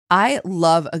I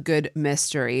love a good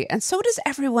mystery, and so does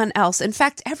everyone else. In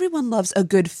fact, everyone loves a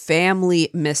good family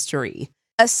mystery,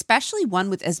 especially one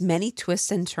with as many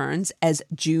twists and turns as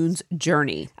June's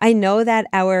Journey. I know that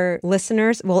our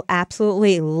listeners will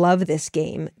absolutely love this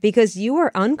game because you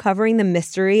are uncovering the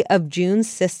mystery of June's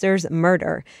sister's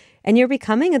murder. And you're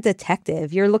becoming a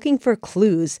detective. You're looking for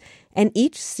clues, and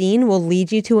each scene will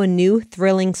lead you to a new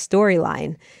thrilling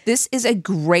storyline. This is a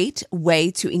great way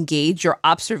to engage your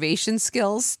observation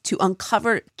skills to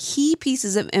uncover key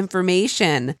pieces of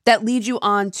information that lead you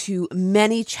on to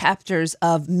many chapters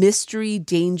of mystery,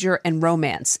 danger, and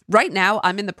romance. Right now,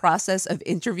 I'm in the process of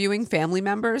interviewing family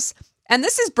members, and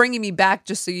this is bringing me back,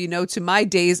 just so you know, to my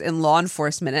days in law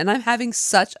enforcement, and I'm having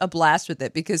such a blast with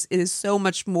it because it is so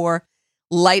much more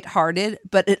lighthearted,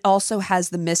 but it also has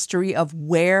the mystery of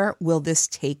where will this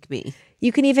take me?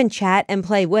 You can even chat and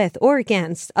play with or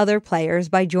against other players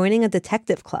by joining a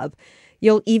detective club.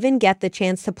 You'll even get the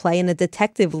chance to play in a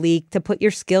detective league to put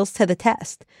your skills to the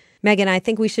test. Megan, I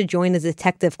think we should join a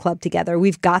detective club together.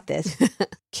 We've got this.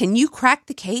 Can you crack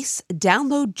the case?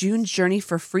 Download June's Journey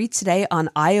for free today on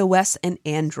iOS and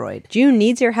Android. June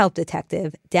needs your help,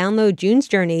 detective. Download June's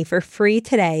Journey for free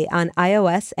today on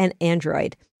iOS and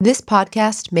Android. This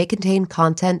podcast may contain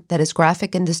content that is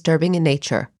graphic and disturbing in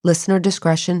nature. Listener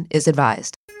discretion is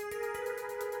advised.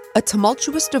 A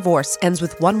tumultuous divorce ends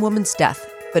with one woman's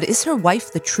death, but is her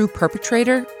wife the true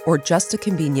perpetrator or just a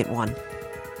convenient one?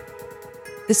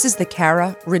 This is the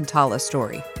Cara Rintala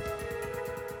story.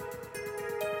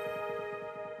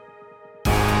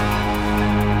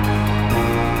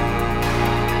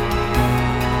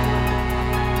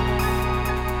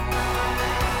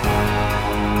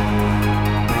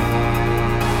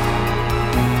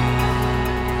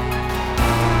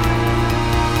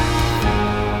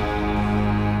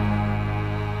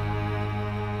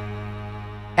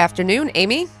 Afternoon,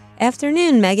 Amy.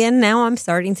 Afternoon, Megan. Now I'm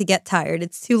starting to get tired.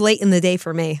 It's too late in the day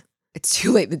for me. It's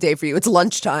too late in the day for you. It's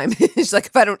lunchtime. It's like,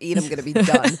 if I don't eat, I'm going to be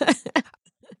done.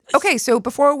 Okay, so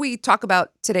before we talk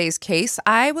about today's case,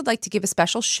 I would like to give a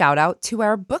special shout out to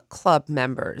our book club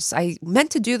members. I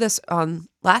meant to do this on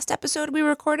last episode we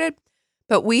recorded,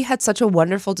 but we had such a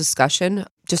wonderful discussion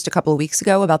just a couple of weeks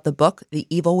ago about the book, The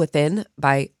Evil Within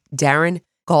by Darren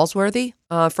Galsworthy.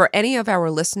 For any of our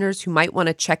listeners who might want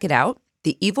to check it out,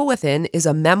 The Evil Within is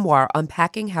a memoir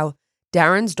unpacking how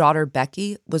Darren's daughter,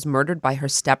 Becky, was murdered by her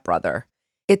stepbrother.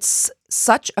 It's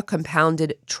such a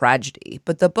compounded tragedy,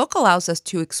 but the book allows us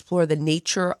to explore the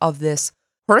nature of this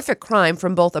horrific crime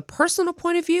from both a personal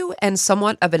point of view and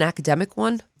somewhat of an academic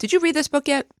one. Did you read this book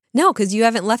yet? No, because you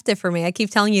haven't left it for me. I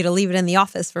keep telling you to leave it in the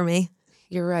office for me.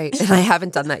 You're right. And I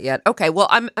haven't done that yet. Okay, well,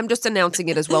 I'm just announcing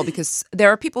it as well because there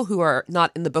are people who are not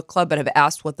in the book club but have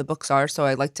asked what the books are, so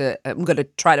I'm going to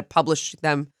try to publish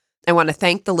them. I want to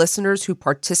thank the listeners who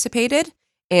participated,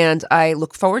 and I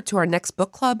look forward to our next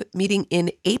book club meeting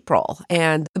in April.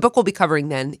 And the book we'll be covering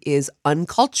then is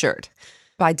Uncultured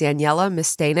by Daniela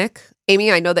Mistanek. Amy,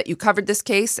 I know that you covered this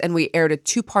case, and we aired a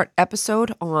 2-part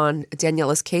episode on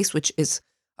Daniela's case, which is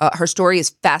her story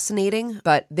is fascinating,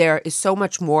 but there is so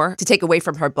much more to take away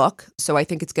from her book. So I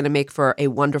think it's going to make for a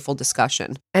wonderful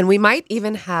discussion. And we might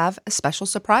even have a special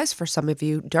surprise for some of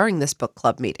you during this book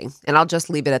club meeting. And I'll just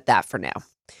leave it at that for now.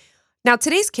 Now,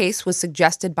 today's case was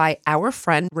suggested by our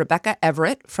friend Rebecca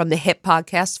Everett from the hit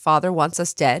podcast Father Wants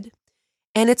Us Dead.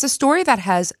 And it's a story that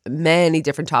has many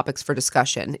different topics for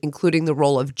discussion, including the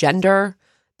role of gender,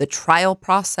 the trial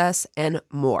process, and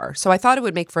more. So I thought it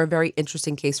would make for a very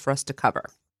interesting case for us to cover.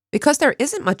 Because there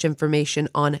isn't much information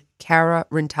on Cara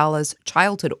Rintala's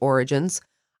childhood origins,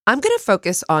 I'm going to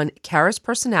focus on Cara's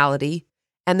personality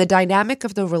and the dynamic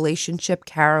of the relationship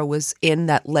Cara was in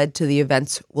that led to the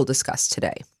events we'll discuss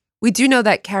today. We do know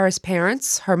that Cara's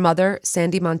parents, her mother,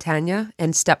 Sandy Montagna,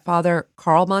 and stepfather,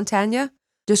 Carl Montagna,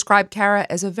 described Cara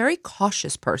as a very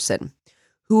cautious person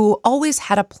who always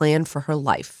had a plan for her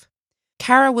life.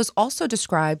 Cara was also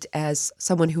described as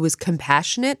someone who was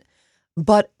compassionate,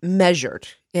 but measured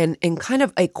and kind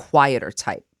of a quieter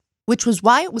type, which was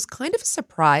why it was kind of a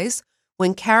surprise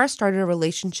when Cara started a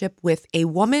relationship with a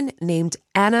woman named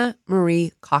Anna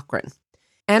Marie Cochran.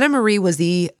 Anna Marie was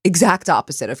the exact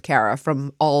opposite of Cara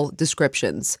from all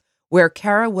descriptions. Where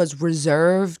Cara was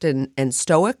reserved and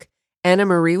stoic, Anna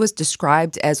Marie was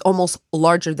described as almost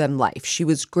larger than life. She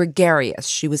was gregarious,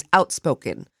 she was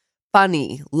outspoken,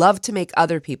 funny, loved to make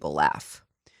other people laugh.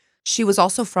 She was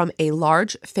also from a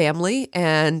large family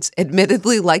and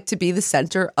admittedly liked to be the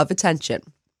center of attention.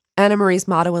 Anna Marie's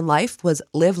motto in life was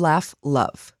live, laugh,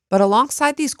 love. But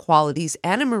alongside these qualities,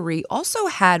 Anna Marie also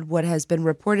had what has been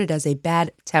reported as a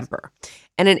bad temper.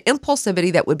 and an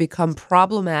impulsivity that would become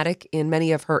problematic in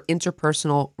many of her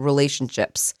interpersonal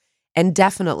relationships, and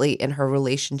definitely in her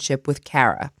relationship with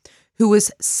Cara, who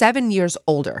was 7 years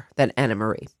older than Anna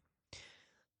Marie.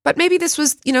 But maybe this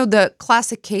was, the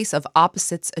classic case of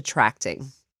opposites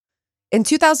attracting. In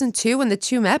 2002, when the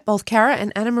two met, both Cara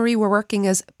and Anna Marie were working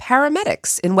as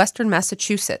paramedics in Western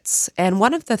Massachusetts. And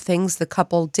one of the things the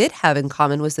couple did have in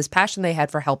common was this passion they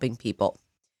had for helping people.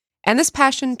 And this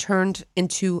passion turned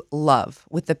into love,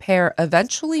 with the pair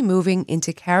eventually moving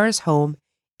into Cara's home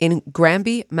in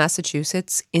Granby,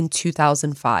 Massachusetts in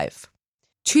 2005.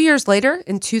 2 years later,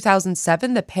 in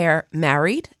 2007, the pair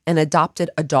married and adopted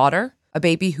a daughter, a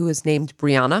baby who was named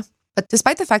Brianna. But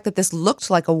despite the fact that this looked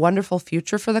like a wonderful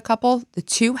future for the couple, the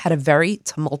two had a very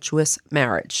tumultuous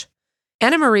marriage.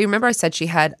 Anna Marie, remember I said she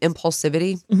had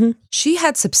impulsivity? Mm-hmm. She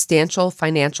had substantial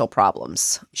financial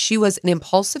problems. She was an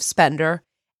impulsive spender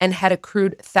and had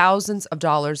accrued thousands of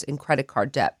dollars in credit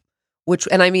card debt,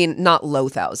 and I mean not low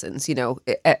thousands,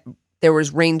 there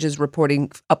was ranges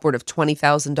reporting upward of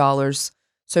 $20,000.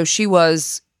 So she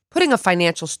was putting a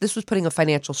financial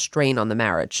strain on the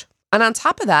marriage. And on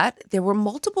top of that, there were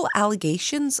multiple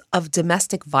allegations of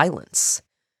domestic violence.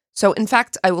 So in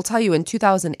fact, I will tell you, in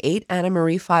 2008, Anna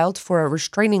Marie filed for a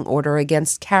restraining order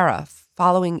against Cara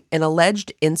following an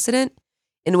alleged incident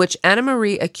in which Anna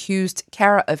Marie accused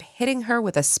Cara of hitting her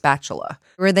with a spatula.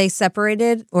 Were they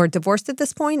separated or divorced at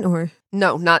this point, or?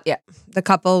 No, not yet. The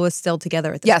couple was still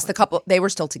together at this point? Yes, the couple, they were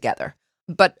still together.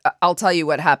 But I'll tell you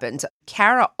what happened.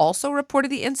 Cara also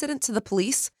reported the incident to the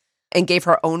police and gave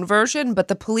her own version, but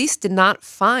the police did not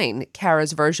find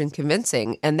Cara's version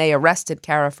convincing, and they arrested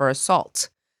Cara for assault.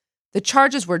 The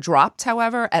charges were dropped,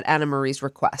 however, at Anna Marie's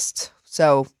request.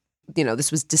 So,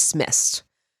 this was dismissed.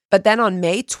 But then on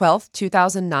May 12th,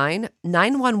 2009,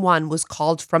 911 was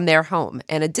called from their home,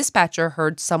 and a dispatcher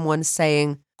heard someone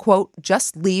saying, quote,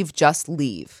 "Just leave, just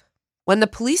leave." When the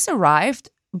police arrived,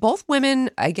 both women,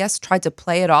 I guess, tried to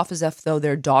play it off as if though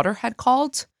their daughter had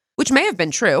called, which may have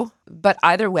been true, but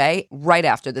either way, right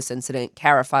after this incident,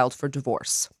 Cara filed for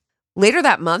divorce. Later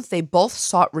that month, they both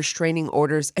sought restraining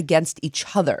orders against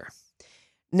each other.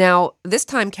 Now, this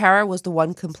time, Cara was the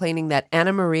one complaining that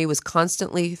Anna Marie was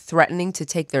constantly threatening to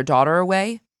take their daughter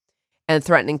away and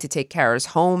threatening to take Cara's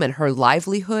home and her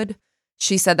livelihood.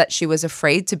 She said that she was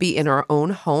afraid to be in her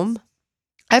own home.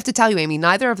 I have to tell you, Amy,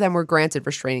 neither of them were granted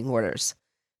restraining orders.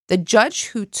 The judge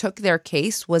who took their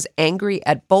case was angry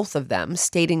at both of them,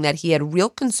 stating that he had real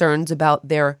concerns about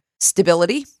their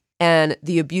stability and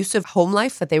the abusive home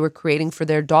life that they were creating for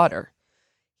their daughter.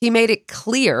 He made it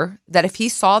clear that if he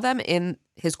saw them in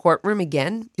his courtroom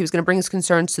again, he was going to bring his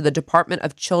concerns to the Department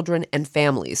of Children and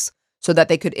Families so that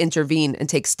they could intervene and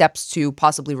take steps to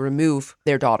possibly remove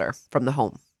their daughter from the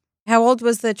home. How old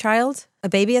was the child? A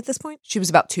baby at this point? She was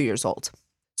about 2 years old.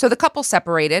 So the couple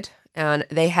separated, and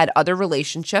they had other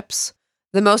relationships.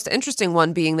 The most interesting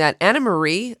one being that Anna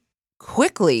Marie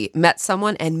quickly met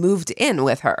someone and moved in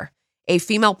with her, a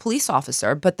female police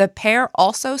officer. But the pair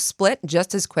also split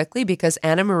just as quickly because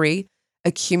Anna Marie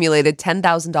accumulated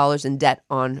 $10,000 in debt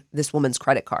on this woman's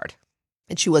credit card,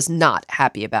 and she was not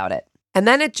happy about it. And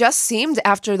then it just seemed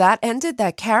after that ended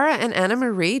that Cara and Anna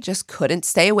Marie just couldn't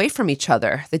stay away from each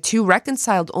other. The two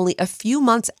reconciled only a few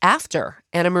months after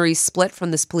Anna Marie split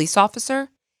from this police officer,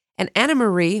 and Anna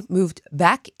Marie moved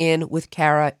back in with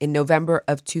Cara in November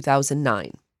of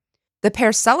 2009. The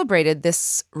pair celebrated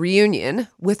this reunion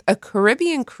with a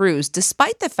Caribbean cruise,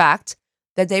 despite the fact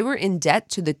that they were in debt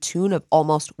to the tune of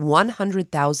almost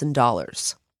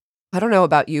 $100,000. I don't know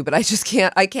about you, but I just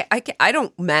can't, I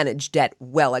don't manage debt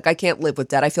well. Like, I can't live with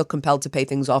debt. I feel compelled to pay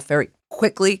things off very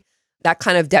quickly. That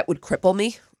kind of debt would cripple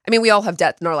me. I mean, we all have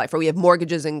debt in our life, or we have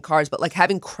mortgages and cars, but like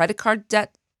having credit card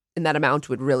debt in that amount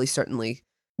would really certainly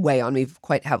weigh on me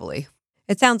quite heavily.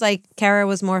 It sounds like Cara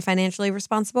was more financially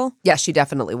responsible. Yes, she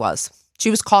definitely was. She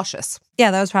was cautious.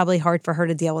 Yeah, that was probably hard for her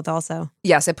to deal with also.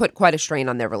 Yes, it put quite a strain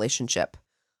on their relationship.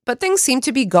 But things seemed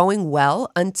to be going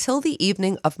well until the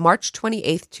evening of March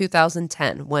 28th,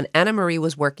 2010, when Anna Marie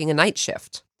was working a night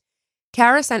shift.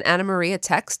 Cara sent Anna Marie a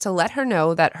text to let her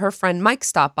know that her friend Mike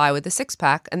stopped by with a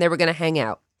six-pack and they were going to hang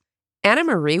out. Anna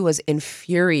Marie was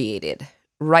infuriated,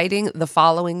 writing the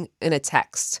following in a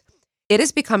text. "It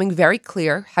is becoming very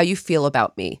clear how you feel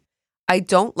about me. I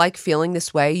don't like feeling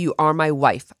this way. You are my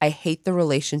wife. I hate the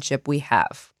relationship we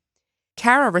have."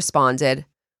 Cara responded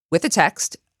with a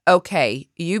text, "Okay,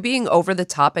 you being over the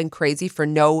top and crazy for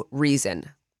no reason.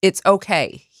 It's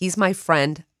okay. He's my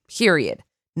friend, period.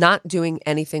 Not doing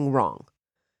anything wrong."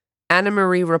 Anna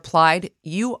Marie replied,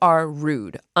 "You are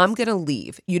rude. I'm going to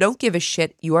leave. You don't give a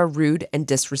shit. You are rude and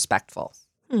disrespectful."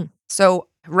 So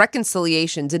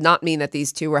Reconciliation did not mean that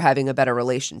these two were having a better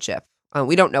relationship.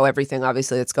 We don't know everything,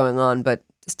 obviously, that's going on, but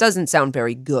this doesn't sound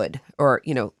very good or,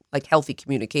 like healthy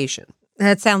communication.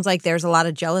 That sounds like there's a lot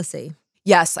of jealousy.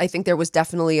 Yes, I think there was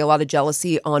definitely a lot of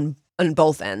jealousy on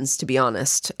both ends, to be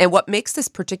honest. And what makes this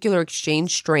particular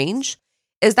exchange strange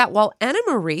is that while Anna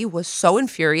Marie was so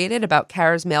infuriated about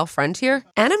Cara's male friend here,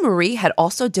 Anna Marie had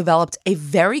also developed a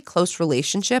very close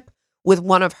relationship with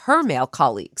one of her male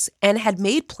colleagues and had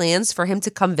made plans for him to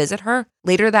come visit her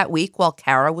later that week while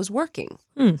Cara was working.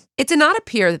 It did not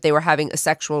appear that they were having a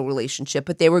sexual relationship,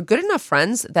 but they were good enough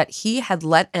friends that he had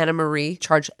let Anna Marie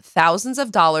charge thousands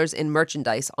of dollars in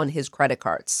merchandise on his credit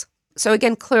cards. So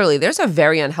again, clearly, there's a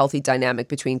very unhealthy dynamic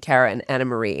between Cara and Anna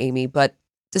Marie, Amy, but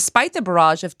despite the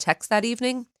barrage of texts that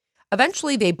evening,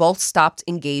 eventually they both stopped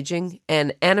engaging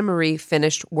and Anna Marie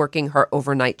finished working her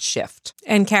overnight shift.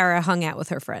 And Cara hung out with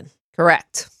her friend.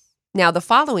 Correct. Now, the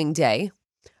following day,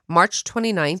 March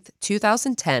 29th,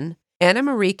 2010, Anna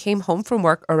Marie came home from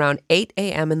work around 8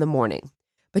 a.m. in the morning,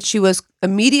 but she was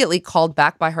immediately called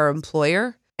back by her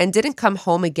employer and didn't come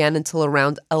home again until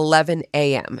around 11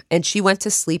 a.m., and she went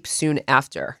to sleep soon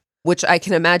after, which I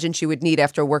can imagine she would need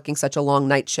after working such a long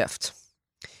night shift.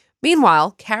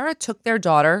 Meanwhile, Cara took their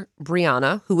daughter,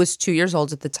 Brianna, who was 2 years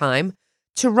old at the time,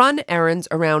 to run errands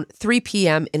around 3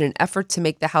 p.m. in an effort to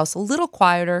make the house a little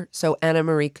quieter so Anna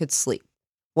Marie could sleep.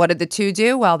 What did the two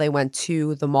do? Well, they went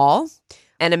to the mall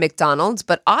and a McDonald's,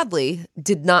 but oddly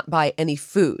did not buy any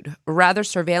food. Rather,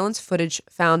 surveillance footage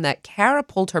found that Cara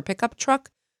pulled her pickup truck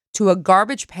to a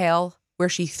garbage pail where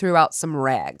she threw out some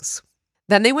rags.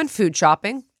 Then they went food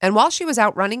shopping, and while she was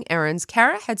out running errands,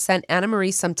 Cara had sent Anna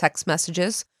Marie some text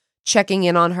messages checking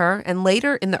in on her, and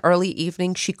later in the early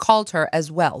evening, she called her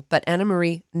as well, but Anna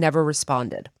Marie never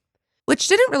responded, which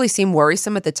didn't really seem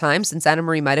worrisome at the time since Anna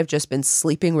Marie might have just been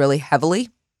sleeping really heavily.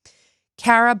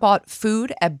 Cara bought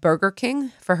food at Burger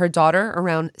King for her daughter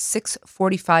around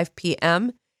 6:45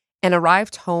 p.m. and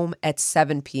arrived home at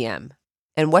 7 p.m.,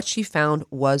 and what she found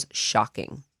was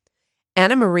shocking.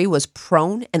 Anna Marie was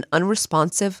prone and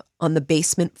unresponsive on the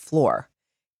basement floor.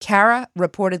 Cara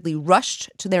reportedly rushed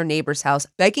to their neighbor's house,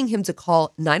 begging him to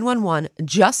call 911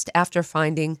 just after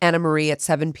finding Anna Marie at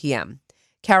 7 p.m.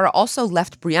 Cara also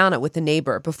left Brianna with the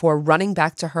neighbor before running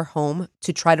back to her home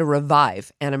to try to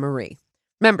revive Anna Marie.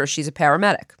 Remember, she's a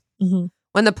paramedic. Mm-hmm.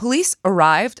 When the police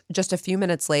arrived just a few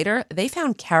minutes later, they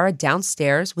found Cara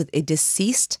downstairs with a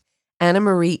deceased Anna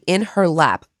Marie in her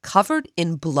lap, covered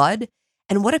in blood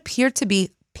and what appeared to be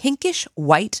pinkish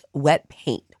white wet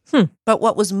paint. But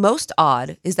what was most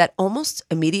odd is that almost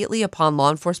immediately upon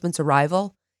law enforcement's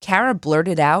arrival, Cara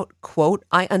blurted out, quote,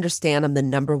 "I understand I'm the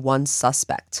number one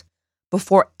suspect,"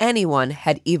 before anyone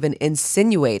had even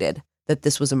insinuated that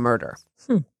this was a murder.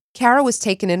 Cara was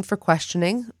taken in for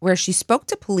questioning, where she spoke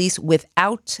to police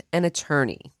without an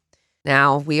attorney.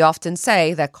 Now, we often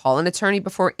say that call an attorney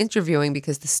before interviewing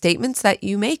because the statements that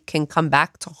you make can come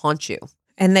back to haunt you.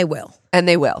 And they will. And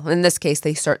they will. In this case,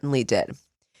 they certainly did.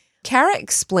 Cara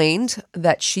explained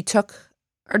that she took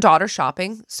her daughter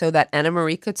shopping so that Anna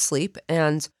Marie could sleep,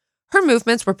 and her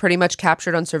movements were pretty much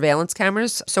captured on surveillance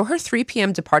cameras, so her 3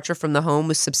 p.m. departure from the home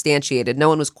was substantiated. No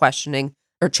one was questioning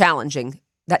or challenging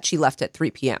that she left at 3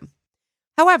 p.m.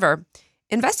 However,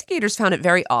 investigators found it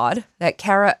very odd that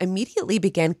Cara immediately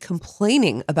began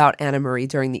complaining about Anna Marie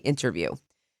during the interview.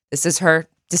 This is her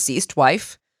deceased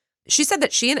wife. She said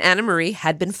that she and Anna Marie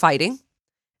had been fighting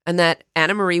and that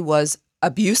Anna Marie was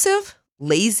abusive,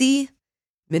 lazy,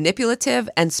 manipulative,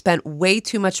 and spent way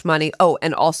too much money. Oh,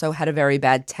 and also had a very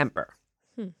bad temper.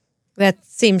 That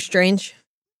seems strange.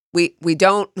 We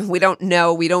don't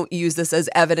know. We don't use this as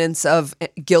evidence of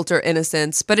guilt or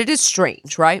innocence, but it is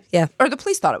strange, right? Yeah. Or the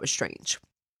police thought it was strange.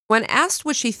 When asked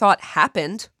what she thought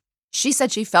happened, she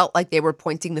said she felt like they were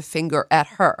pointing the finger at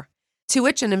her, to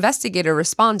which an investigator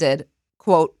responded,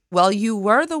 quote, "Well, you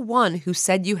were the one who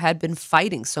said you had been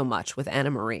fighting so much with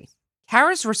Anna Marie."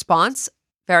 Cara's response,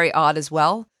 very odd as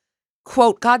well,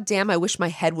 quote, "God damn, I wish my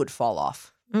head would fall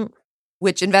off,"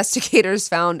 which investigators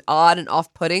found odd and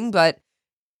off-putting, but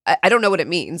I don't know what it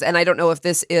means. And I don't know if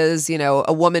this is,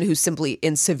 a woman who's simply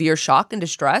in severe shock and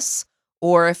distress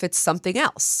or if it's something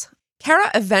else. Cara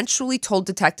eventually told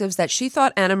detectives that she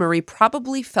thought Anna Marie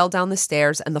probably fell down the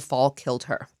stairs and the fall killed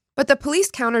her. But the police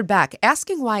countered back,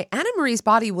 asking why Anna Marie's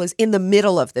body was in the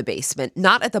middle of the basement,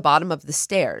 not at the bottom of the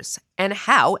stairs, and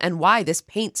how and why this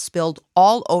paint spilled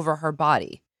all over her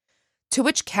body. To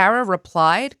which Cara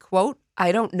replied, quote,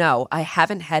 "I don't know. I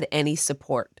haven't had any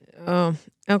support." Oh,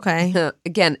 okay.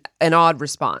 Again, an odd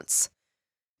response.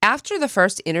 After the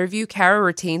first interview, Cara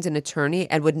retained an attorney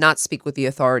and would not speak with the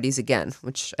authorities again,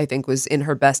 which I think was in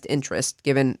her best interest,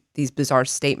 given these bizarre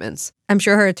statements. I'm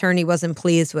sure her attorney wasn't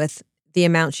pleased with the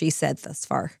amount she said thus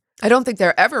far. I don't think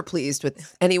they're ever pleased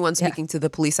with anyone speaking to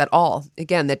the police at all.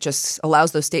 Again, that just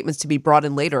allows those statements to be brought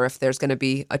in later if there's going to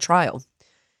be a trial.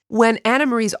 When Anna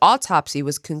Marie's autopsy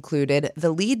was concluded,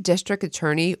 the lead district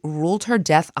attorney ruled her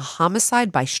death a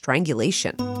homicide by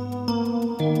strangulation.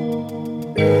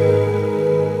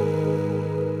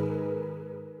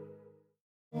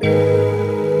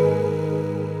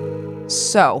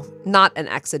 So, not an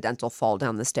accidental fall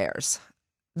down the stairs.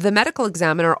 The medical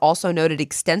examiner also noted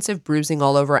extensive bruising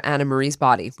all over Anna Marie's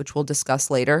body, which we'll discuss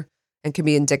later, and can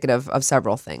be indicative of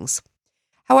several things.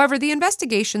 However, the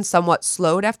investigation somewhat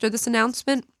slowed after this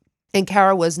announcement, and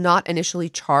Cara was not initially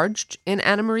charged in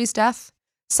Anna Marie's death.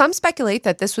 Some speculate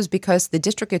that this was because the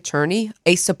district attorney,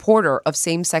 a supporter of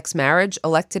same-sex marriage,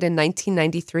 elected in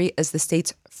 1993 as the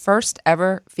state's first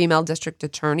ever female district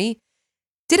attorney,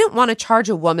 didn't want to charge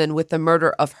a woman with the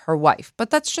murder of her wife, but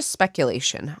that's just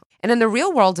speculation. And in the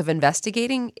real world of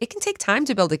investigating, it can take time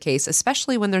to build a case,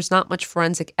 especially when there's not much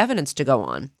forensic evidence to go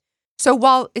on. So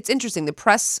while it's interesting, the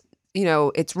press,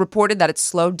 it's reported that it's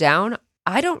slowed down,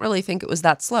 I don't really think it was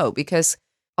that slow because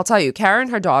I'll tell you, Cara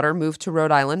and her daughter moved to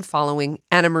Rhode Island following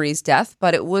Anna Marie's death,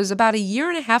 but it was about a year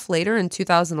and a half later in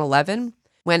 2011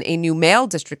 when a new male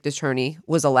district attorney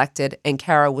was elected and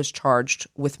Cara was charged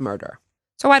with murder.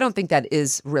 So I don't think that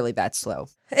is really that slow.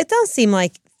 It does seem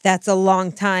like that's a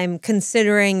long time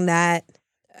considering that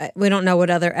we don't know what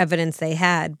other evidence they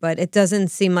had, but it doesn't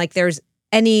seem like there's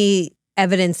any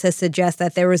evidence to suggest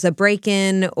that there was a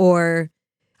break-in or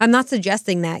I'm not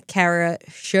suggesting that Cara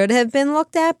should have been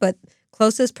looked at, but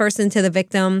closest person to the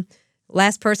victim,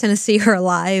 last person to see her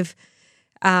alive.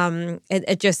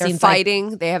 It just They're seems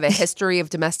fighting. They have a history of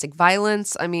domestic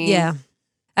violence. I mean, yeah.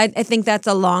 I think that's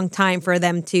a long time for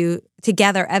them to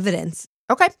gather evidence.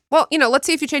 Okay. Well, let's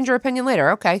see if you change your opinion later.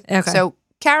 Okay. So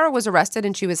Cara was arrested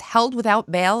and she was held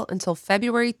without bail until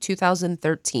February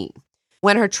 2013.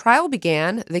 When her trial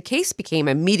began, the case became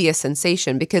a media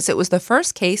sensation because it was the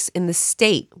first case in the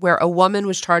state where a woman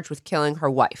was charged with killing her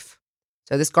wife.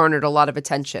 So this garnered a lot of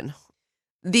attention.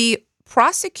 The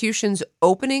prosecution's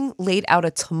opening laid out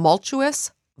a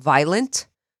tumultuous, violent,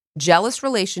 jealous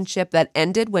relationship that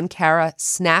ended when Cara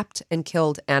snapped and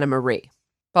killed Anna Marie.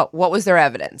 But what was their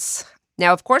evidence?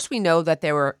 Now, of course, we know that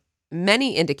there were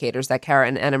many indicators that Cara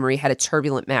and Anna Marie had a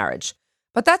turbulent marriage,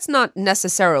 but that's not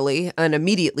necessarily and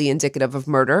immediately indicative of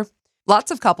murder.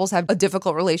 Lots of couples have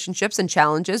difficult relationships and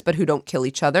challenges, but who don't kill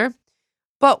each other.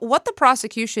 But what the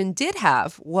prosecution did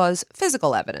have was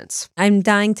physical evidence. I'm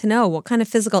dying to know, what kind of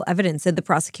physical evidence did the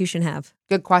prosecution have?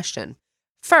 Good question.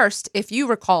 First, if you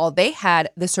recall, they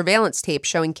had the surveillance tape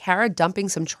showing Cara dumping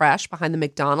some trash behind the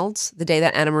McDonald's the day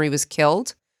that Anna Marie was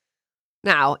killed.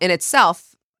 Now, in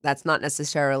itself, that's not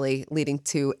necessarily leading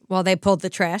to... Well, they pulled the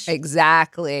trash?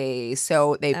 Exactly.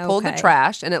 So they pulled the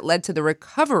trash, and it led to the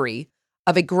recovery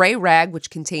of a gray rag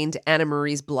which contained Anna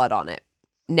Marie's blood on it.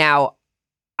 Now,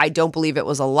 I don't believe it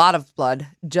was a lot of blood,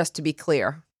 just to be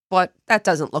clear. But that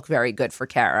doesn't look very good for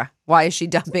Cara. Why is she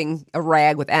dumping a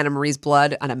rag with Anna Marie's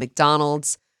blood on a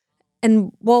McDonald's?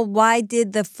 And, well, why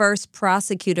did the first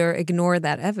prosecutor ignore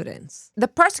that evidence? The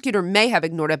prosecutor may have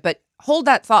ignored it, but hold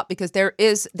that thought because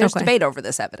there's debate over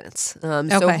this evidence.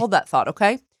 So hold that thought,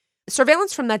 okay?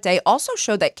 Surveillance from that day also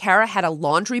showed that Cara had a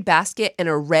laundry basket and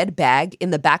a red bag in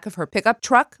the back of her pickup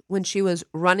truck when she was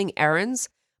running errands,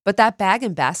 but that bag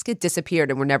and basket disappeared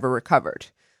and were never recovered.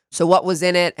 So what was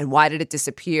in it and why did it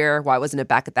disappear? Why wasn't it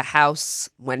back at the house?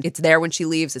 When it's there when she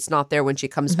leaves, it's not there when she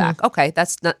comes back. Okay,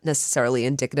 that's not necessarily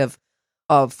indicative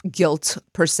of guilt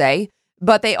per se.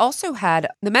 But they also had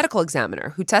the medical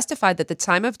examiner who testified that the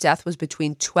time of death was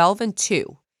between 12 and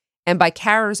 2. And by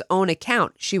Cara's own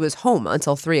account, she was home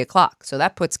until 3 o'clock. So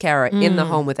that puts Cara in the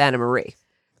home with Anna Marie.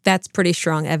 That's pretty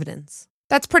strong evidence.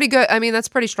 That's pretty good. I mean, that's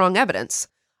pretty strong evidence.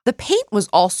 The paint was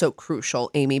also crucial,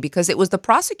 Amy, because it was the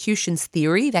prosecution's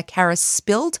theory that Cara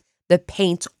spilled the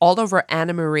paint all over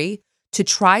Anna Marie to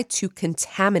try to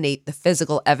contaminate the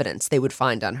physical evidence they would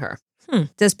find on her.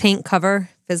 Does paint cover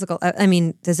physical?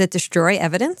 Does it destroy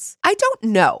evidence? I don't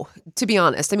know, to be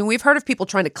honest. I mean, we've heard of people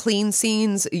trying to clean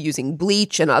scenes using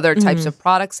bleach and other types of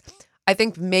products. I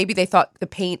think maybe they thought the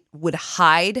paint would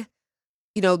hide,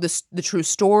 the true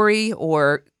story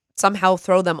or somehow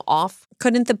throw them off.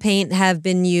 Couldn't the paint have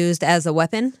been used as a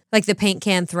weapon? Like the paint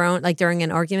can thrown, like during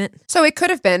an argument? So it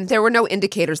could have been. There were no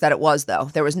indicators that it was, though.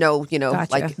 There was no,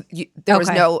 Gotcha. There was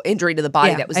no injury to the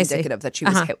body that was I indicative that she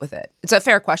was hit with it. It's a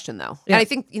fair question, though. Yeah. And I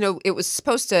think, it was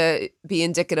supposed to be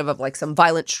indicative of like some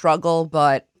violent struggle,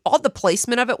 but all the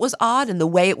placement of it was odd, and the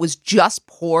way it was just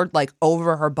poured like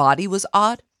over her body was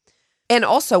odd. And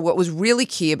also what was really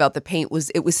key about the paint was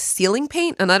it was ceiling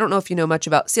paint. And I don't know if you know much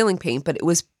about ceiling paint, but it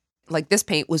was like this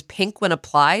paint was pink when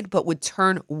applied, but would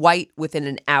turn white within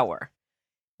an hour.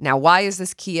 Now, why is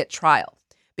this key at trial?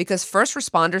 Because first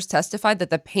responders testified that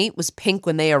the paint was pink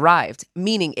when they arrived,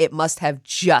 meaning it must have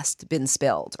just been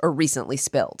spilled or recently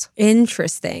spilled.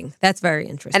 Interesting. That's very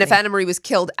interesting. And if Anna Marie was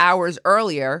killed hours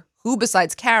earlier, who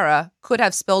besides Cara could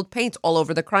have spilled paint all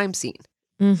over the crime scene?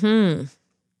 Mm-hmm.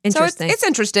 Interesting. So it's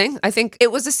interesting. I think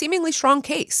it was a seemingly strong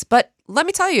case. But let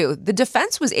me tell you, the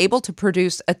defense was able to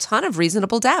produce a ton of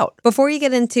reasonable doubt. Before you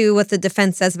get into what the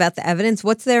defense says about the evidence,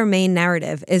 what's their main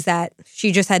narrative? Is that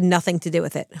she just had nothing to do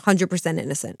with it, 100%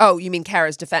 innocent. Oh, you mean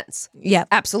Cara's defense? Yeah.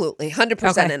 Absolutely,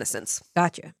 100% innocence.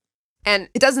 Gotcha. And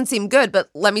it doesn't seem good, but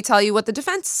let me tell you what the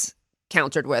defense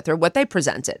countered with or what they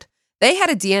presented. They had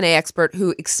a DNA expert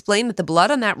who explained that the blood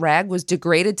on that rag was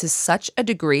degraded to such a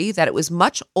degree that it was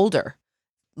much older,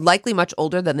 likely much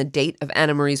older than the date of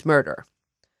Anna Marie's murder.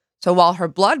 So while her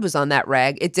blood was on that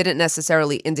rag, it didn't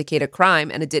necessarily indicate a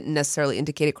crime, and it didn't necessarily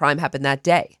indicate a crime happened that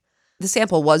day. The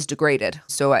sample was degraded,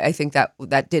 so I think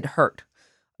that did hurt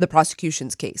the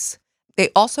prosecution's case. They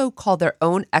also called their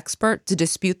own expert to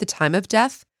dispute the time of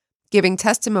death, giving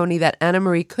testimony that Anna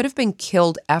Marie could have been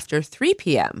killed after 3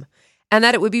 p.m., and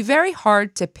that it would be very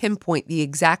hard to pinpoint the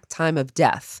exact time of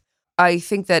death. I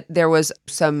think that there was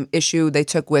some issue they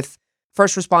took with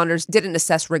first responders didn't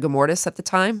assess rigor mortis at the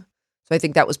time. So I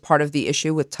think that was part of the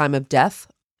issue with time of death.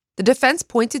 The defense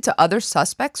pointed to other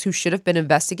suspects who should have been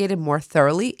investigated more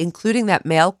thoroughly, including that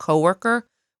male coworker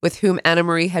with whom Anna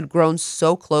Marie had grown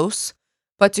so close,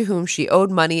 but to whom she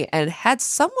owed money and had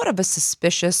somewhat of a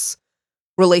suspicious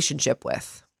relationship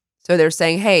with. So they're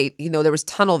saying, hey, there was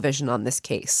tunnel vision on this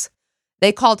case.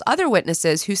 They called other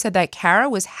witnesses who said that Cara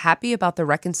was happy about the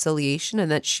reconciliation and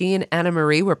that she and Anna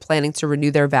Marie were planning to renew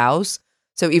their vows.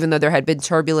 So even though there had been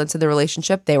turbulence in the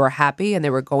relationship, they were happy and they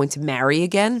were going to marry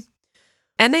again.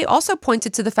 And they also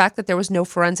pointed to the fact that there was no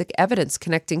forensic evidence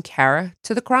connecting Cara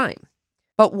to the crime.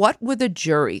 But what would the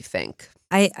jury think?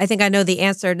 I think I know the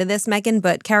answer to this, Megan,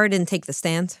 but Cara didn't take the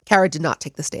stand. Cara did not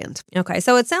take the stand. Okay,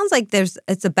 so it sounds like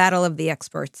it's a battle of the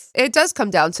experts. It does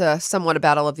come down to somewhat a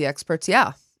battle of the experts,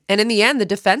 yeah. And in the end, the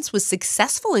defense was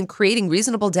successful in creating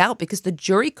reasonable doubt because the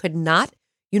jury could not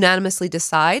unanimously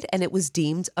decide, and it was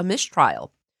deemed a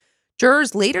mistrial.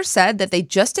 Jurors later said that they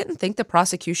just didn't think the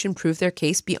prosecution proved their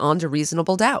case beyond a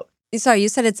reasonable doubt. Sorry, you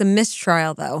said it's a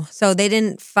mistrial, though. So they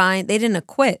didn't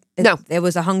acquit. No. It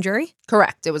was a hung jury?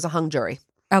 Correct. It was a hung jury.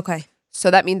 Okay. So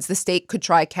that means the state could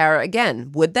try Cara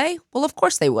again. Would they? Well, of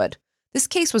course they would. This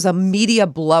case was a media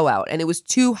blowout, and it was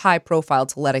too high profile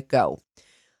to let it go.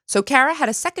 So Cara had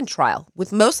a second trial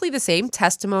with mostly the same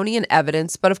testimony and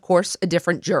evidence, but of course, a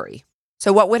different jury.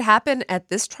 So what would happen at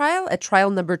this trial, at trial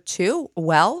number 2?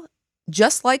 Well,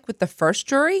 just like with the first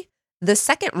jury, the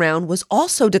second round was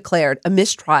also declared a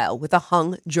mistrial with a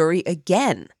hung jury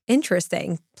again.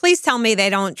 Interesting. Please tell me they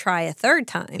don't try a third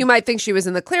time. You might think she was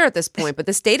in the clear at this point, but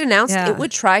the state announced it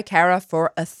would try Cara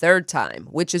for a third time,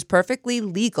 which is perfectly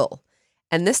legal.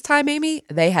 And this time, Amy,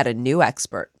 they had a new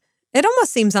expert. It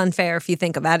almost seems unfair if you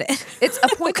think about it. It's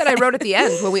a point that I wrote at the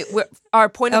end. When our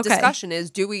point of discussion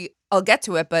is, I'll get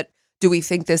to it, but do we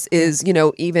think this is,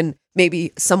 even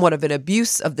maybe somewhat of an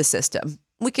abuse of the system?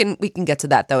 We can get to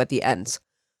that, though, at the end.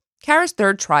 Cara's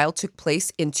third trial took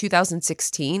place in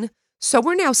 2016, so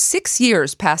we're now 6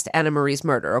 years past Anna Marie's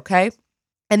murder, okay?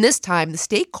 And this time, the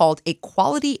state called a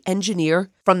quality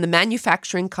engineer from the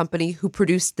manufacturing company who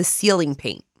produced the ceiling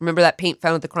paint. Remember that paint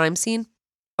found at the crime scene?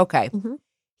 Okay. Mm-hmm.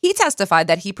 He testified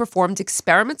that he performed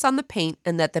experiments on the paint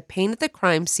and that the paint at the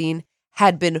crime scene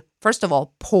had been, first of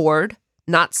all, poured,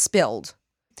 not spilled.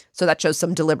 So that shows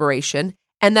some deliberation.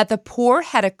 And that the pour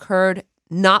had occurred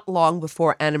not long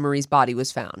before Anna Marie's body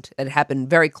was found. It happened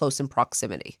very close in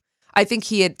proximity. I think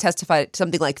he had testified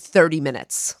something like 30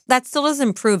 minutes. That still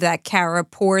doesn't prove that Cara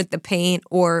poured the paint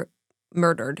or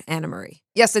murdered Anna Marie.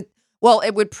 Yes, it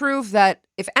would prove that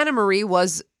if Anna Marie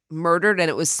was murdered and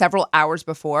it was several hours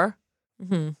before,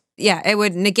 yeah, it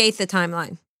would negate the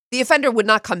timeline. The offender would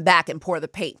not come back and pour the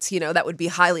paint. That would be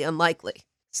highly unlikely.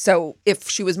 So if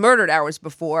she was murdered hours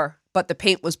before, but the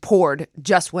paint was poured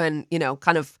just when,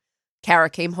 kind of Cara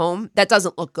came home, that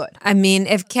doesn't look good. I mean,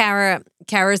 if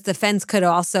Cara's defense could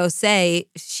also say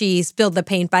she spilled the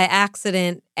paint by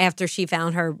accident after she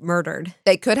found her murdered.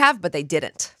 They could have, but they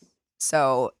didn't.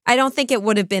 So I don't think it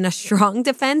would have been a strong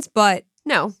defense, but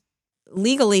no,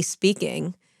 legally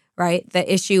speaking, right,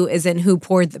 the issue isn't who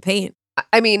poured the paint.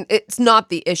 I mean, it's not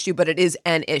the issue, but it is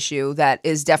an issue that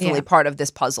is definitely part of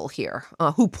this puzzle here.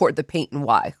 Who poured the paint and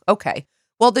why? Okay.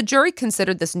 Well, the jury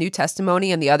considered this new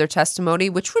testimony and the other testimony,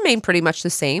 which remained pretty much the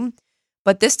same.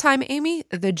 But this time, Amy,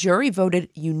 the jury voted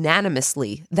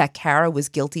unanimously that Cara was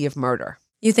guilty of murder.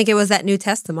 You think it was that new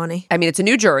testimony? I mean, it's a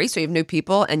new jury, so you have new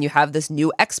people and you have this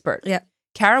new expert. Yeah.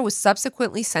 Cara was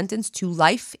subsequently sentenced to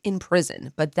life in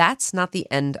prison, but that's not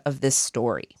the end of this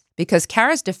story, because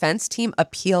Cara's defense team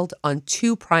appealed on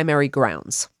two primary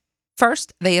grounds.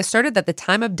 First, they asserted that the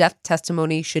time of death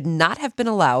testimony should not have been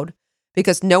allowed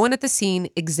because no one at the scene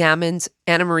examined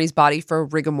Anna Marie's body for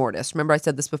rigor mortis. Remember I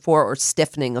said this before, or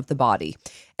stiffening of the body.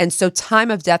 And so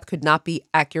time of death could not be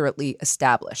accurately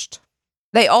established.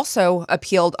 They also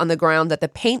appealed on the ground that the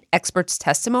paint expert's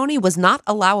testimony was not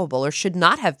allowable or should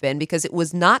not have been because it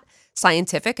was not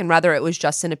scientific and rather it was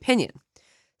just an opinion.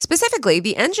 Specifically,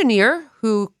 the engineer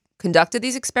who conducted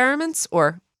these experiments,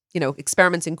 or,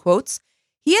 experiments in quotes,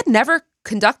 he had never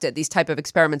conducted these type of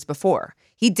experiments before.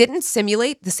 He didn't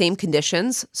simulate the same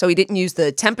conditions, so he didn't use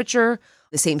the temperature,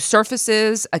 the same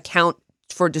surfaces, account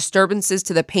for disturbances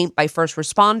to the paint by first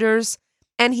responders,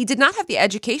 and he did not have the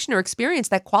education or experience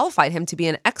that qualified him to be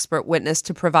an expert witness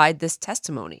to provide this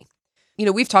testimony.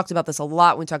 We've talked about this a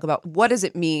lot when we talk about what does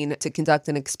it mean to conduct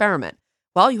an experiment.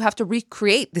 Well, you have to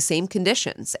recreate the same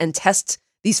conditions and test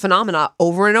these phenomena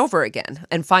over and over again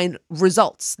and find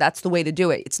results. That's the way to do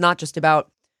it. It's not just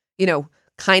about,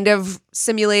 kind of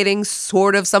simulating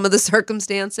sort of some of the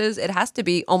circumstances. It has to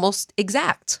be almost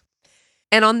exact.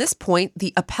 And on this point,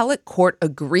 the appellate court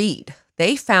agreed.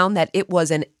 They found that it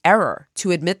was an error to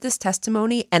admit this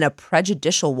testimony and a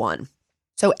prejudicial one.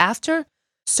 So after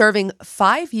serving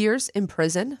 5 years in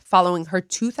prison following her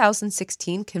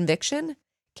 2016 conviction,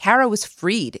 Cara was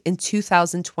freed in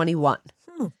 2021.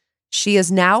 She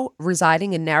is now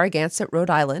residing in Narragansett, Rhode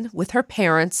Island with her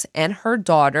parents and her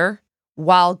daughter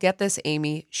while, get this,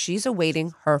 Amy, she's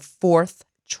awaiting her 4th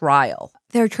trial.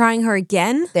 They're trying her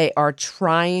again? They are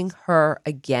trying her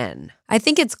again. I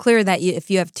think it's clear that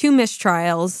if you have 2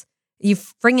 mistrials, you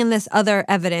bring in this other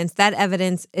evidence, that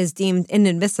evidence is deemed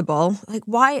inadmissible.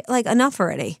 Why? Enough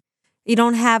already. You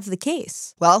don't have the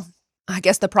case. Well, I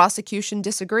guess the prosecution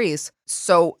disagrees.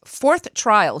 So 4th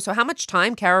trial. So how much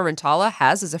time Cara Rintala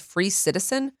has as a free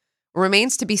citizen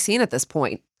remains to be seen at this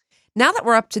point. Now that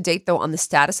we're up to date, though, on the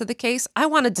status of the case, I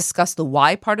want to discuss the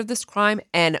why part of this crime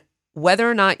and whether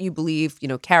or not you believe,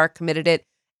 Cara committed it,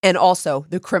 and also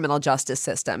the criminal justice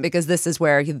system, because this is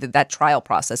where that trial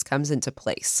process comes into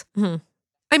place. Mm-hmm.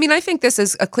 I mean, I think this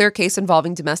is a clear case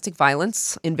involving domestic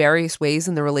violence in various ways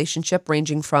in the relationship,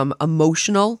 ranging from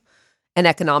emotional and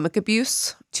economic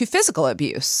abuse to physical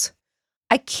abuse.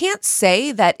 I can't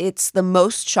say that it's the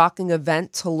most shocking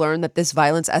event to learn that this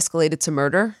violence escalated to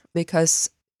murder because,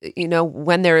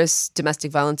 when there is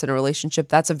domestic violence in a relationship,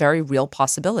 that's a very real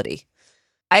possibility.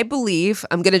 I'm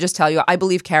going to just tell you, I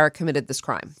believe Cara committed this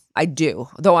crime. I do,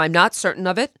 though I'm not certain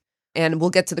of it, and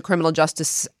we'll get to the criminal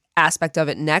justice aspect of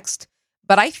it next.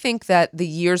 But I think that the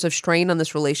years of strain on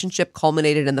this relationship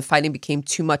culminated and the fighting became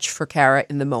too much for Cara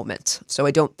in the moment. So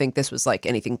I don't think this was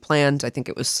anything planned. I think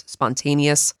it was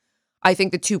spontaneous. I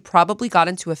think the two probably got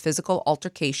into a physical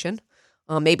altercation,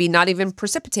 maybe not even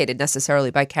precipitated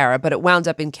necessarily by Cara, but it wound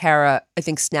up in Cara, I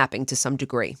think, snapping to some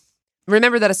degree.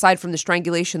 Remember that aside from the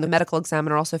strangulation, the medical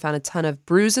examiner also found a ton of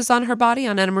bruises on her body,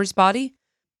 on Anna Marie's body.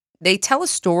 They tell a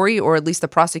story, or at least the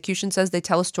prosecution says they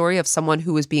tell a story of someone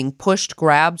who was being pushed,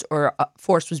 grabbed, or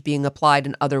force was being applied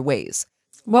in other ways.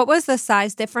 What was the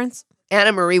size difference?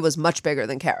 Anna Marie was much bigger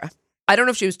than Cara. I don't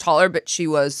know if she was taller, but she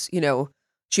was,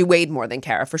 she weighed more than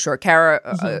Cara for sure.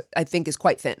 Cara, I think, is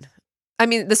quite thin. I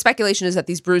mean, the speculation is that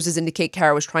these bruises indicate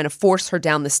Cara was trying to force her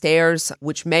down the stairs,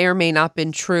 which may or may not have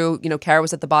been true. Cara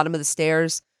was at the bottom of the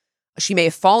stairs. She may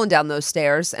have fallen down those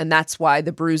stairs, and that's why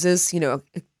the bruises,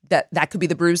 that could be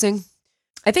the bruising.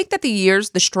 I think that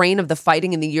the strain of the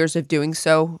fighting and the years of doing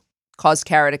so caused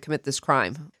Cara to commit this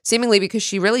crime, seemingly because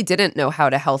she really didn't know how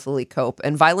to healthily cope,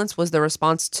 and violence was the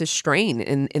response to strain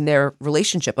in their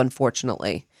relationship,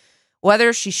 unfortunately.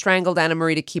 Whether she strangled Anna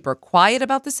Marie to keep her quiet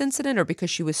about this incident or because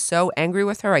she was so angry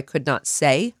with her, I could not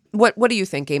say. What do you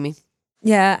think, Amy?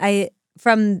 Yeah,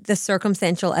 from the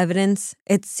circumstantial evidence,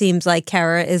 it seems like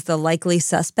Cara is the likely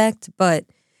suspect, but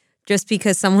just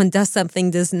because someone does something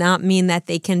does not mean that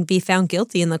they can be found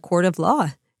guilty in the court of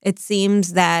law. It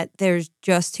seems that there's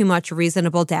just too much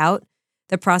reasonable doubt.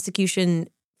 The prosecution,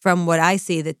 from what I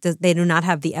see, they do not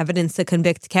have the evidence to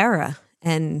convict Cara.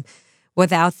 And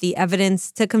without the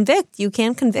evidence to convict, you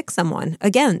can't convict someone.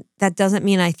 Again, that doesn't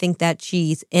mean I think that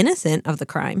she's innocent of the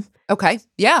crime. Okay,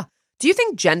 yeah. Do you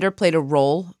think gender played a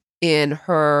role in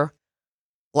her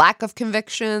lack of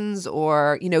convictions?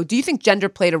 Or, do you think gender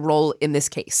played a role in this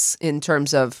case in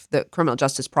terms of the criminal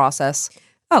justice process?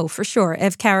 Oh, for sure.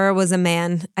 If Cara was a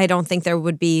man, I don't think there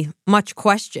would be much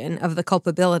question of the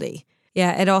culpability.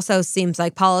 Yeah, it also seems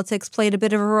like politics played a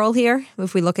bit of a role here.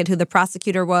 If we look at who the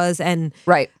prosecutor was, and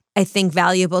right. I think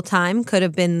valuable time could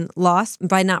have been lost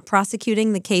by not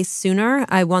prosecuting the case sooner.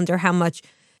 I wonder how much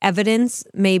evidence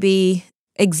maybe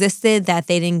existed that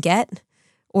they didn't get.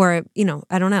 Or,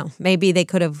 I don't know. Maybe they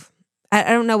could have,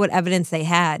 I don't know what evidence they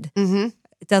had. Mm-hmm.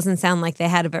 It doesn't sound like they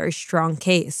had a very strong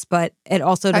case, but it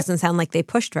also doesn't sound like they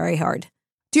pushed very hard.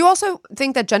 Do you also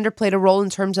think that gender played a role in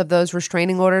terms of those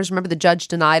restraining orders? Remember the judge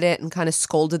denied it and kind of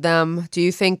scolded them. Do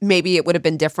you think maybe it would have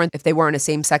been different if they weren't a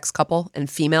same-sex couple and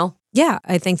female? Yeah,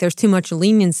 I think there's too much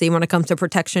leniency when it comes to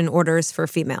protection orders for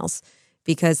females,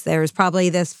 because there's probably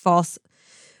this false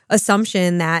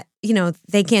assumption that,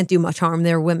 they can't do much harm.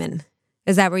 They're women.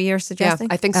 Is that what you're suggesting?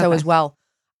 Yeah, I think so as well.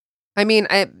 I mean,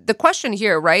 the question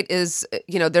here, right, is,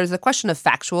 there's a question of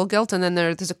factual guilt, and then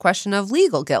there's a question of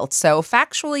legal guilt. So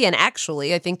factually and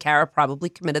actually, I think Cara probably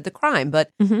committed the crime. But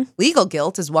legal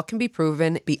guilt is what can be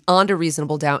proven beyond a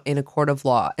reasonable doubt in a court of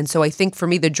law. And so I think for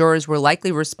me, the jurors were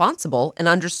likely responsible and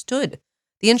understood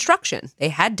the instruction. They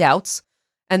had doubts,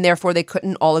 and therefore they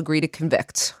couldn't all agree to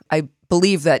convict. I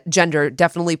believe that gender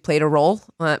definitely played a role,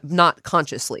 not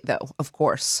consciously, though, of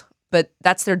course. But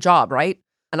that's their job, right?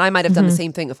 And I might have done the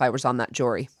same thing if I was on that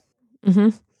jury.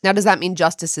 Now, does that mean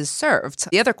justice is served?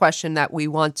 The other question that we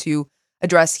want to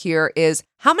address here is,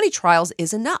 how many trials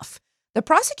is enough? The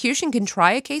prosecution can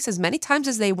try a case as many times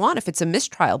as they want if it's a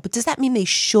mistrial, but does that mean they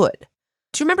should?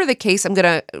 Do you remember the case? I'm going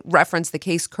to reference the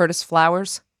case Curtis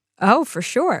Flowers. Oh, for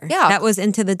sure. Yeah. That was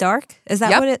Into the Dark? Is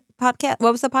that what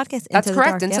was the podcast? That's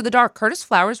correct. Into Yep. the Dark. Curtis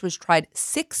Flowers was tried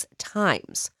 6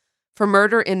 times for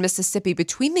murder in Mississippi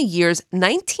between the years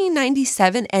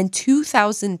 1997 and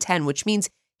 2010, which means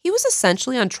he was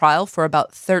essentially on trial for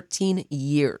about 13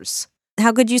 years.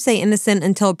 How could you say innocent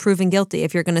until proven guilty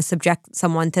if you're going to subject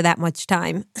someone to that much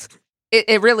time?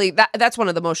 It really, that's one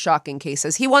of the most shocking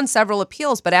cases. He won several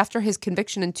appeals, but after his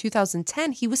conviction in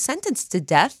 2010, he was sentenced to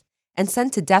death and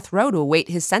sent to death row to await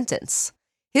his sentence.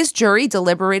 His jury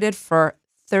deliberated for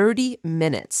 30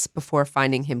 minutes before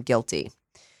finding him guilty.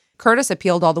 Curtis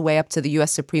appealed all the way up to the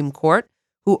U.S. Supreme Court,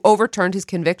 who overturned his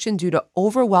conviction due to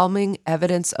overwhelming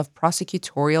evidence of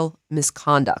prosecutorial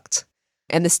misconduct.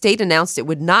 And the state announced it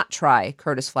would not try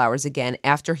Curtis Flowers again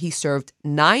after he served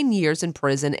 9 years in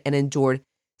prison and endured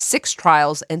 6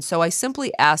 trials. And so I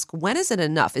simply ask, when is it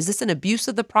enough? Is this an abuse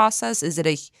of the process? Is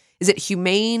it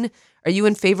humane? Are you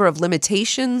in favor of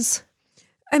limitations?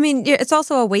 I mean, it's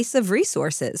also a waste of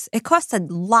resources. It costs a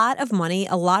lot of money.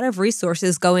 A lot of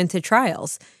resources go into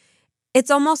trials. It's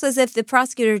almost as if the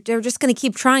prosecutor, they're just going to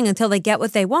keep trying until they get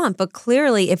what they want. But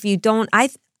clearly, if you don't, I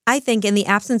think in the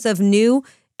absence of new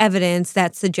evidence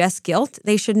that suggests guilt,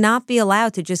 they should not be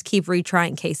allowed to just keep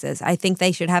retrying cases. I think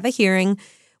they should have a hearing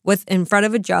in front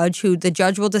of a judge, who the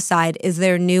judge will decide, is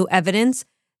there new evidence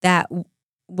that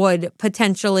would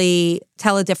potentially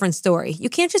tell a different story. You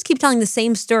can't just keep telling the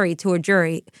same story to a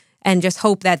jury and just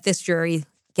hope that this jury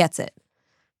gets it.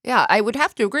 Yeah, I would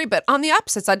have to agree. But on the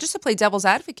opposite side, just to play devil's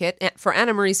advocate for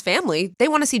Anna Marie's family, they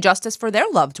want to see justice for their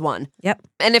loved one. Yep.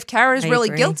 And if Cara is really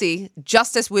agree. guilty,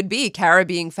 justice would be Cara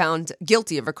being found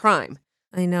guilty of a crime.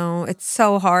 I know. It's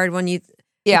so hard when you...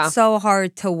 Yeah. It's so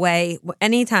hard to weigh.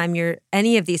 Anytime you're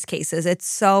any of these cases, it's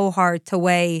so hard to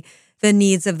weigh the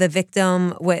needs of the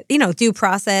victim with, due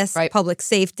process, right. Public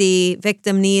safety,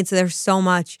 victim needs. There's so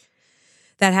much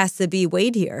that has to be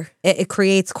weighed here. It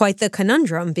creates quite the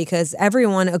conundrum because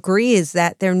everyone agrees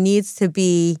that there needs to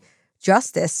be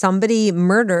justice. Somebody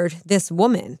murdered this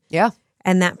woman. Yeah.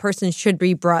 And that person should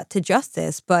be brought to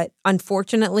justice. But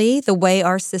unfortunately, the way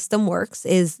our system works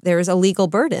is there's a legal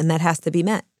burden that has to be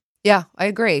met. Yeah, I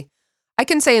agree. I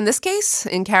can say in this case,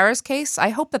 in Cara's case, I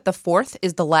hope that the 4th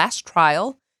is the last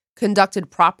trial conducted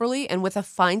properly and with a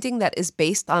finding that is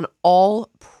based on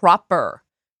all proper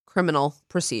criminal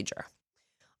procedure.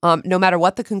 No matter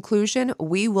what the conclusion,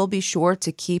 we will be sure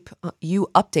to keep you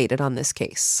updated on this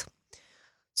case.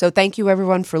 So thank you,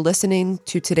 everyone, for listening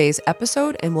to today's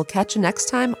episode, and we'll catch you next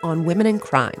time on Women in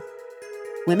Crime.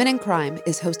 Women in Crime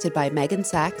is hosted by Megan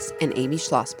Sachs and Amy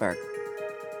Schlossberg.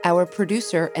 Our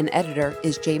producer and editor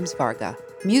is James Varga.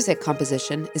 Music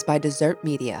composition is by Desert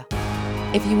Media.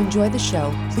 If you enjoy the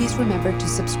show, please remember to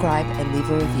subscribe and leave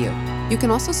a review. You can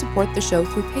also support the show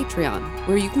through Patreon,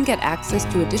 where you can get access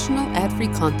to additional ad-free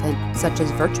content such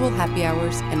as virtual happy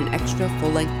hours and an extra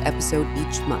full-length episode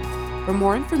each month. For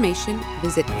more information,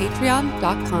 visit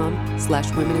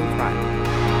patreon.com/womenincrime.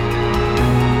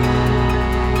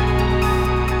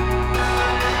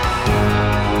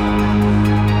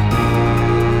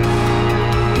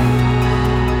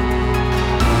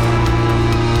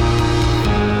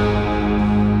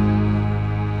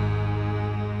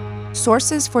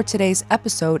 Sources for today's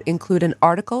episode include an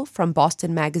article from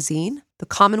Boston Magazine, the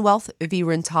Commonwealth v.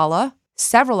 Rintala,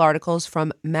 several articles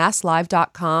from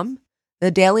MassLive.com, the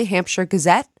Daily Hampshire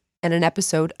Gazette, and an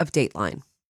episode of Dateline.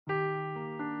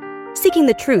 Seeking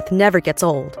the truth never gets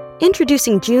old.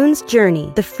 Introducing June's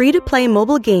Journey, the free-to-play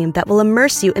mobile game that will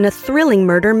immerse you in a thrilling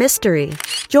murder mystery.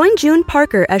 Join June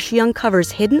Parker as she uncovers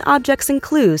hidden objects and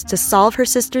clues to solve her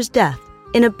sister's death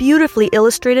in a beautifully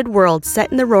illustrated world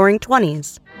set in the Roaring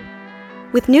 '20s.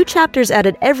 With new chapters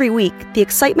added every week, the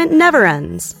excitement never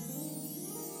ends.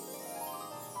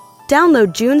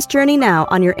 Download June's Journey now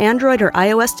on your Android or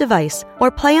iOS device or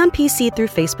play on PC through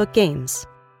Facebook Games.